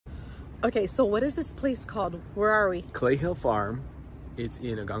Okay, so what is this place called? Where are we? Clay Hill Farm. It's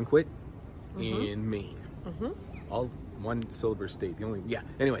in Algonquin, in Maine. All one syllable state. The only, yeah.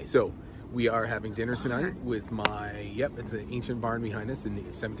 Anyway, so we are having dinner tonight with my, it's an ancient barn behind us in the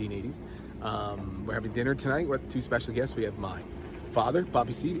 1780s. We're having dinner tonight with two special guests. We have my father,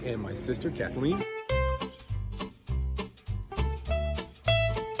 Poppy Seed, and my sister, Kathleen.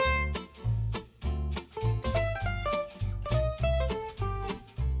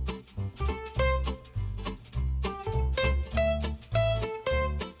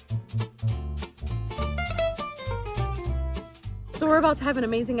 So we're about to have an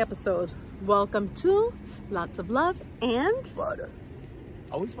amazing episode. Welcome to Lots of Love and Butter.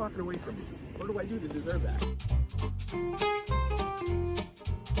 Always walking away from me. What do I do to deserve that?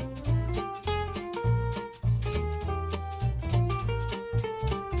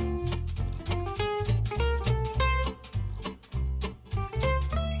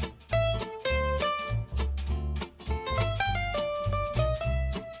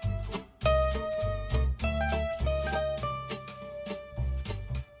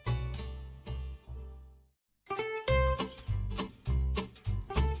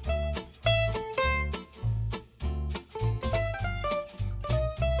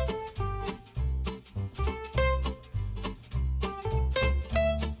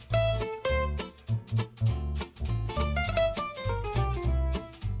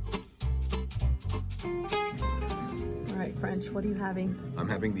 French, what are you having? I'm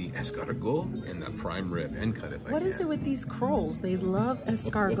having the escargot and the prime rib end cut. If I What is it with these crows? They love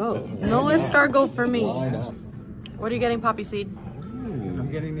escargot. No escargot for me. Why not? What are you getting, Poppy Seed? I'm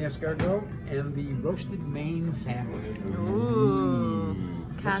getting the escargot and the roasted Maine sandwich. Ooh.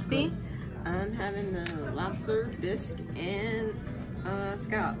 Kathy? I'm having the lobster bisque and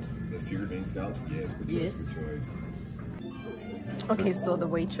scallops. The seared Maine scallops? Yes, good choice, Yes. good choice. Okay, so the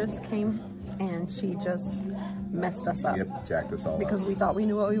waitress came and she just messed us up. Yep, jacked us all Because up. we thought we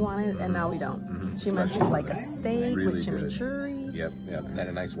knew what we wanted and now we don't. She mentioned like a steak Really with good. chimichurri. Yep, and then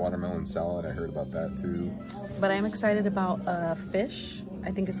a nice watermelon salad. I heard about that too. But I'm excited about fish.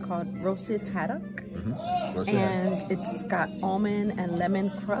 I think it's called roasted haddock. Roasted And it's got almond and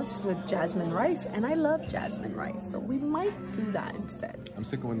lemon crust with jasmine rice. And I love jasmine rice, so we might do that instead. I'm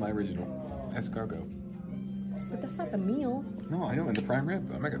sticking with my original escargot. But that's not the meal. No, I know, and the prime rib.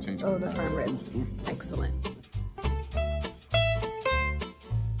 I'm not gonna change it. Oh, the prime rib. Excellent.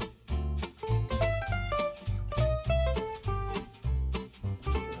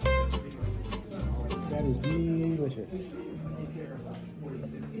 That is delicious.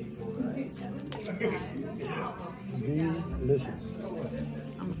 Delicious.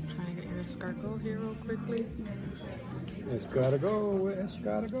 I'm trying to get your escargot here real quickly.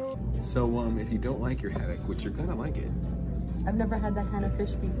 Escargot. So, if you don't like your haddock, which you're gonna like it, I've never had that kind of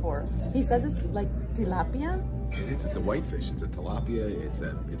fish before. He says it's like tilapia. it's a whitefish. It's a tilapia.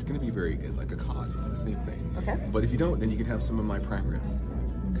 It's gonna be very good, like a cod. It's the same thing. Okay. But if you don't, then you can have some of my prime rib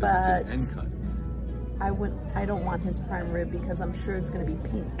because But it's an end cut. I don't want his prime rib because I'm sure it's gonna be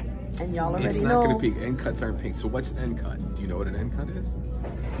pink. And y'all already It's know. not gonna be. End cuts aren't pink. So what's end cut? Do you know what an end cut is?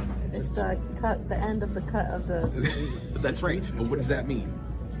 It's the end of the cut of the. That's right. But what does that mean?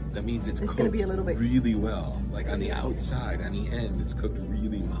 That means it's cooked gonna be a little bit really well. Like on the outside, on the end, it's cooked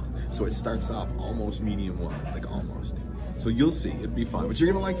really well. So it starts off almost medium well, like almost. So you'll see, it'll be fun. But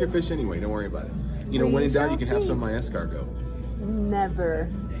you're gonna like your fish anyway. Don't worry about it. You know, when in doubt, you can have some of my escargot. Never.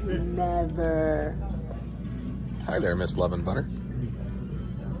 Hi there, Miss Love and Butter.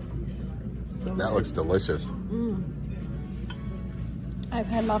 That looks delicious. I've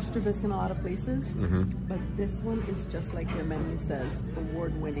had lobster bisque in a lot of places, but this one is just like your menu says,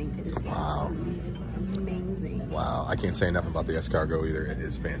 award-winning. It is absolutely amazing. Wow, I can't say enough about the escargot either. It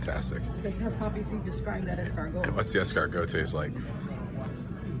is fantastic. Let's have Poppy Seed describe that escargot. What's the escargot taste like?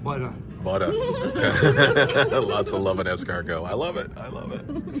 Butter. Butter. Lots of love and escargot. I love it. I love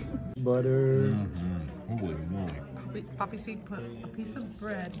it. Butter. Holy moly. Poppy Seed put a piece of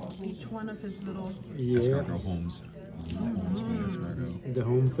bread on each one of his little. Yeah. Escargot homes. Homes for escargot. The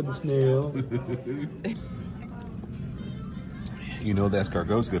home for the snail. You know the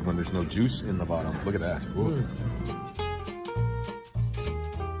escargot's good when there's no juice in the bottom. Look at that. Ooh.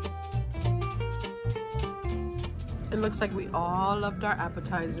 It looks like we all loved our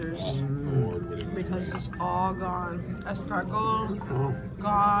appetizers because it's all gone. Escargot,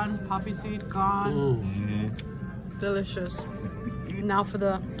 gone. Poppy Seed, gone. Delicious. Now for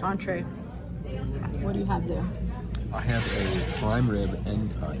the entree. What do you have there? I have a prime rib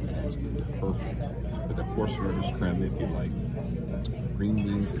end cut, and it's perfect with a horseradish creme if you like. Green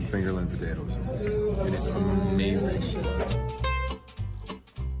beans and fingerling potatoes. And it's amazing. Delicious.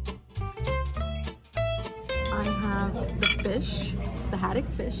 I have the fish, the haddock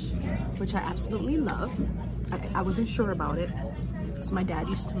fish, which I absolutely love. I wasn't sure about it. So my dad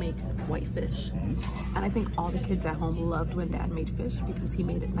used to make white fish. And I think all the kids at home loved when Dad made fish because he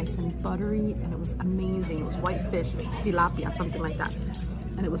made it nice and buttery and it was amazing. It was white fish, tilapia, something like that.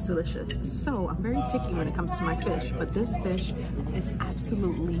 And it was delicious. So I'm very picky when it comes to my fish, but this fish is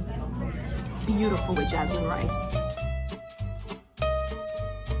absolutely beautiful with jasmine rice.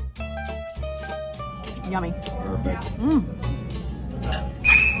 Yummy. Perfect.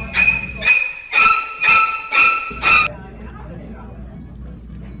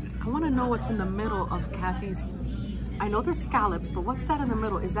 I want to know what's in the middle of Kathy's. I know the scallops, but what's that in the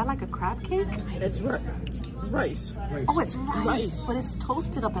middle? Is that like a crab cake? It's rice. Oh, it's rice, but it's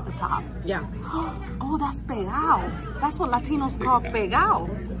toasted up at the top. Yeah. Oh, that's pegao. That's what Latinos call pegao.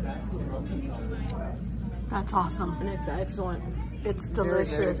 That's awesome. And it's excellent. It's Very, very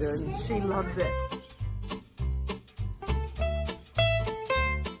delicious. good. She loves it.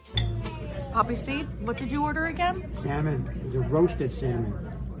 Poppy seed, what did you order again? Salmon, the roasted salmon.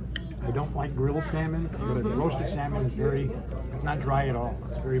 I don't like grilled salmon, but the roasted salmon is not dry at all.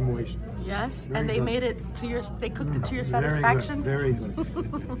 It's very moist. Yes, Very and they good. made it to your, they cooked it to your Very good, satisfaction? Very good.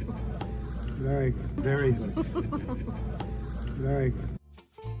 Very good. Very good. Very good.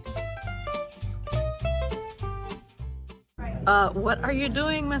 What are you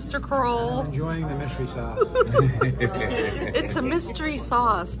doing, Mr. Kroll? Enjoying the mystery sauce. It's a mystery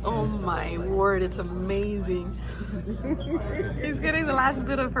sauce. Oh my word, it's amazing. He's getting the last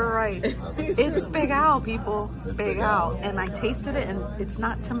bit of her rice. It's pegao, people. Pegao. And I tasted it, and it's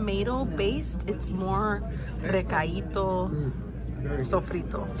not tomato based, it's more recaito,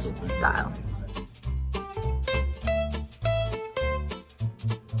 sofrito style.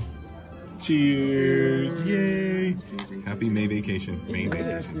 Cheers! Yay! Happy May vacation. Maine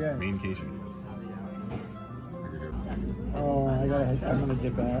vacation. yes. Maine vacation. Oh, I'm gonna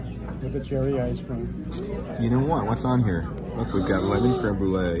get that with the cherry ice cream. You know what? What's on here? Look, we've got lemon creme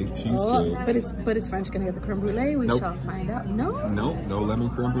brulee, cheesecake. Oh, but is French gonna get the creme brulee? We Nope. shall find out. No? No, no lemon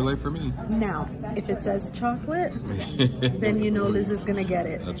creme brulee for me. Now, if it says chocolate, then you know Liz is gonna get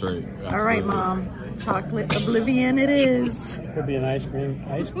it. That's right. All right, Absolutely. Mom. Chocolate oblivion it is. Could be an ice cream.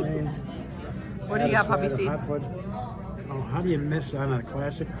 Ice cream. What do you got, Poppy Cider, seed? hot fudge. Oh, how do you miss on a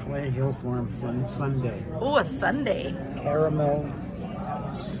classic Clay Hill Farm Sundae? Oh, a sundae. Caramel.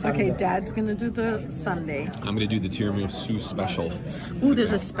 Okay, Sundae. Dad's gonna do the sundae. I'm gonna do the tiramisu special. Ooh,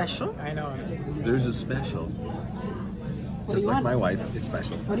 there's a special. I know. There's a special. What do Just you like want? my wife, it's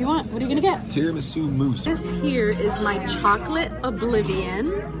special. What do you want? What are you gonna get? Tiramisu mousse. This here is my chocolate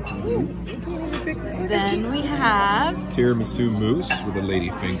oblivion. Then we have, Tiramisu mousse with a lady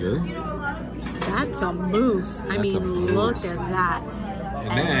finger. that's a mousse. I That's a mean, look mousse. at that.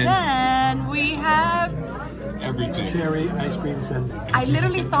 And Then we have, everything. Cherry ice cream sundae. I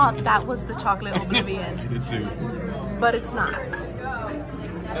literally thought that was the chocolate oblivion, I did too. but it's not.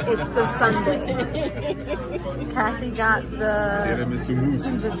 It's the sundae. Kathy got the Tiramisu mousse.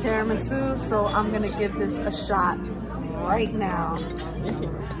 tiramisu, so I'm gonna give this a shot right now.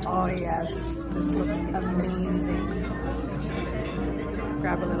 Oh yes, this looks amazing.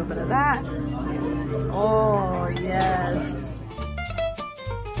 Grab a little bit of that. Oh yes.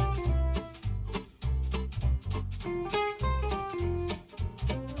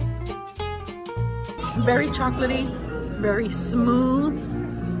 Very chocolatey, very smooth.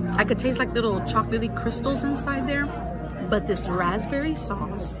 I could taste like little chocolatey crystals inside there, but this raspberry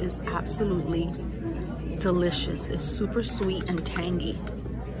sauce is absolutely delicious. It's super sweet and tangy.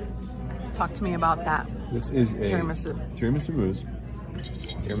 Talk to me about that. This is a Tiramisu. Tiramisu mousse.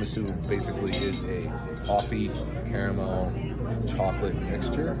 Tiramisu basically is a coffee, caramel, chocolate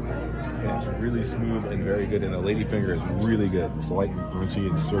mixture. And it's really smooth and very good. And the lady finger is really good. It's light and crunchy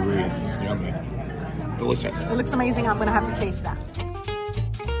and sugary. It's just yummy. Delicious. It looks amazing. I'm gonna have to taste that.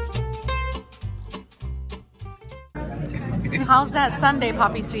 How's that sundae,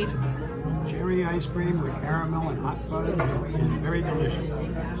 Poppy Seed? Cherry ice cream with caramel and hot fudge. And very delicious.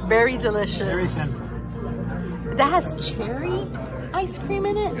 Very Very delicious. central. That has cherry ice cream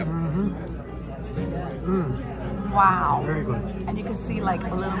in it? Wow. Very good. And you can see like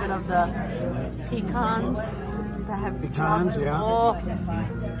a little bit of the pecans that have Pecans, chocolate. yeah.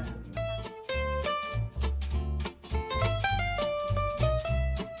 Oh.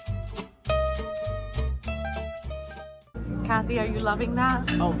 Kathy, are you loving that?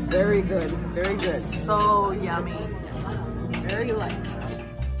 Oh, very good. Very good. So yummy. Very light.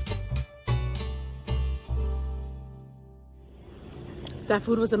 That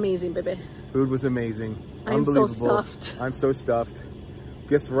food was amazing, baby. Food was amazing. I'm so Unbelievable. stuffed. I'm so stuffed.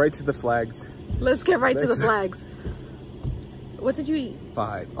 Gets right to the flags. Let's get right to the flags. What did you eat?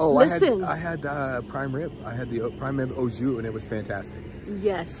 5. Oh, Listen. I had prime rib. I had the prime rib au jus, and it was fantastic.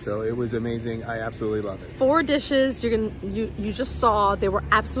 Yes. So it was amazing. I absolutely love it. 4 dishes. You just saw. They were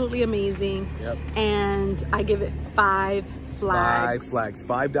absolutely amazing. Yep. And I give it 5 flags. 5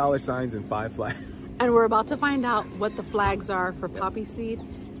 flags. $5 signs and 5 flags. And we're about to find out what the flags are for Poppy Seed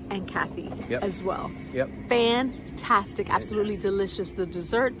and Kathy as well. Yep. Fantastic. Absolutely delicious. The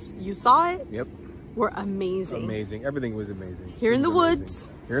desserts, you saw it. Yep. Were amazing. Amazing. Everything was amazing. Here in the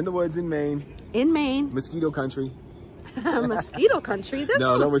woods. Here in the woods in Maine. In Maine. Mosquito country. Mosquito country. There's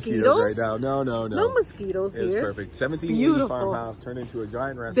no mosquitoes right now. No. No mosquitoes here. It's perfect. 1780 farmhouse turned into a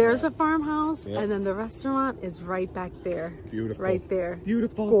giant restaurant. There's a farmhouse, and then the restaurant is right back there. Beautiful. Right there.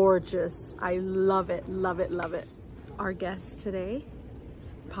 Beautiful. Gorgeous. I love it. Love it. Love it. Our guest today,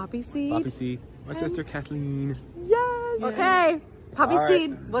 Poppy Seed. Poppy Seed. My sister Kathleen. Yes. Okay. Poppy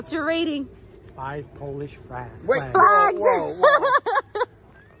Seed. What's your rating? 5 Polish flags. Wait. Flags. Whoa.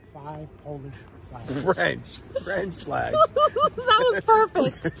 5 Polish flags. French flags. That was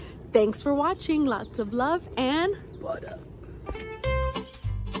perfect. Thanks for watching. Lots of love and butter.